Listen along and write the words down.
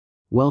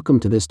Welcome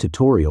to this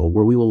tutorial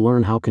where we will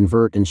learn how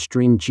convert and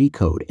stream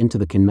G-code into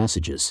the CAN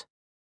messages.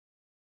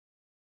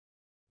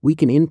 We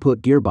can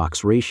input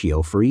gearbox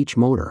ratio for each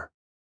motor.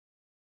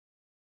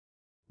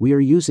 We are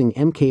using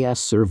MKS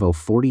Servo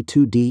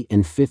 42D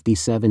and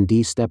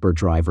 57D stepper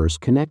drivers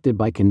connected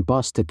by CAN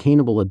bus to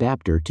canable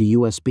adapter to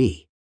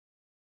USB.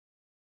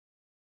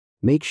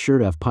 Make sure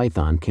to have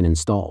Python CAN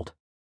installed.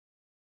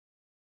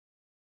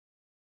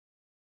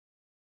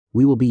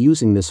 We will be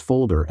using this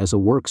folder as a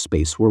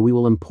workspace where we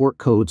will import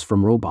codes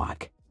from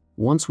robotic.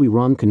 Once we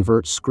run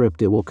convert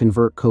script, it will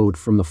convert code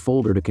from the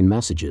folder to CAN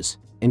messages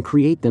and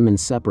create them in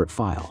separate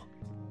file.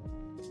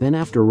 Then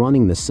after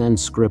running the send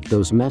script,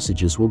 those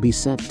messages will be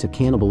sent to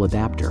canable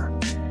adapter.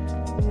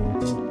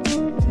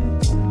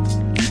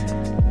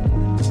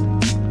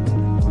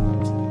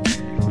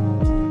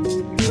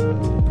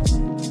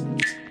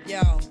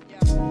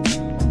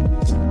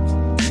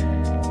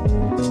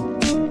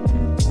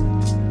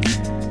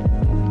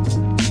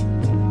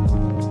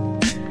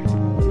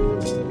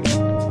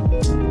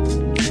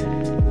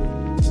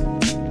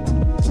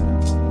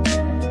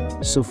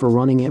 So for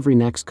running every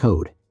next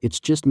code, it's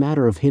just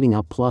matter of hitting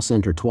up plus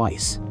enter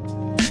twice.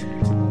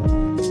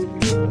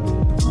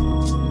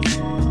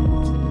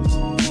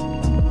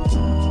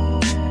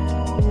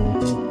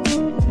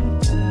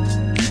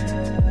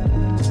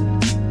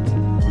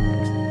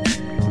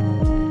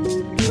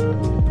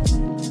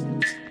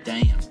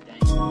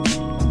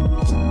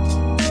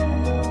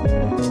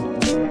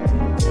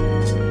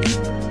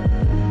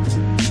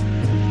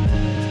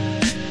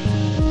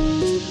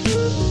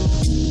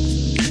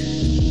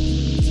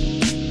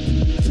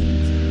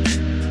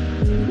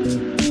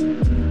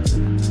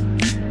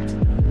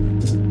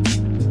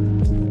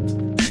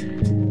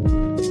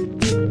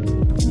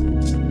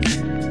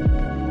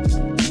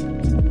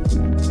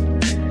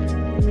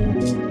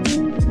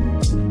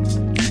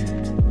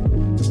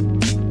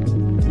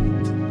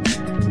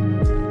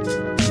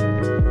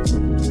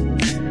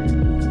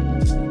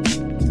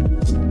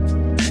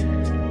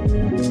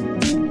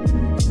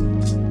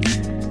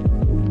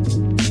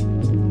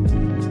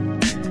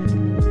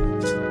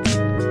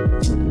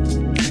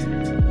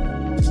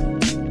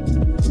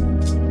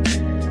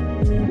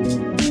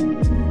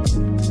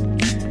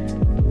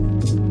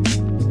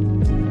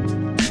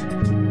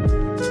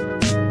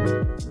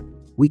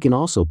 We can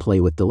also play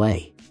with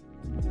delay.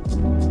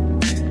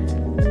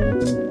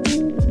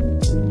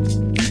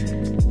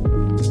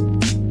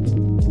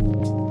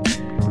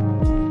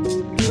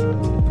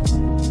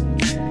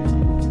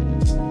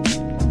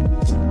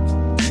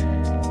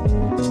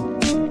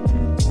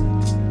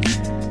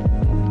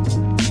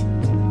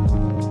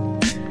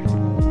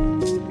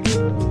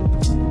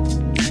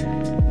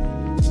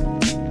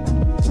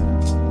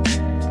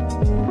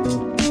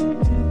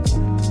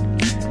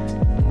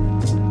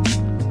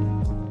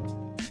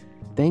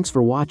 Thanks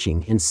for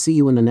watching and see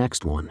you in the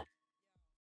next one.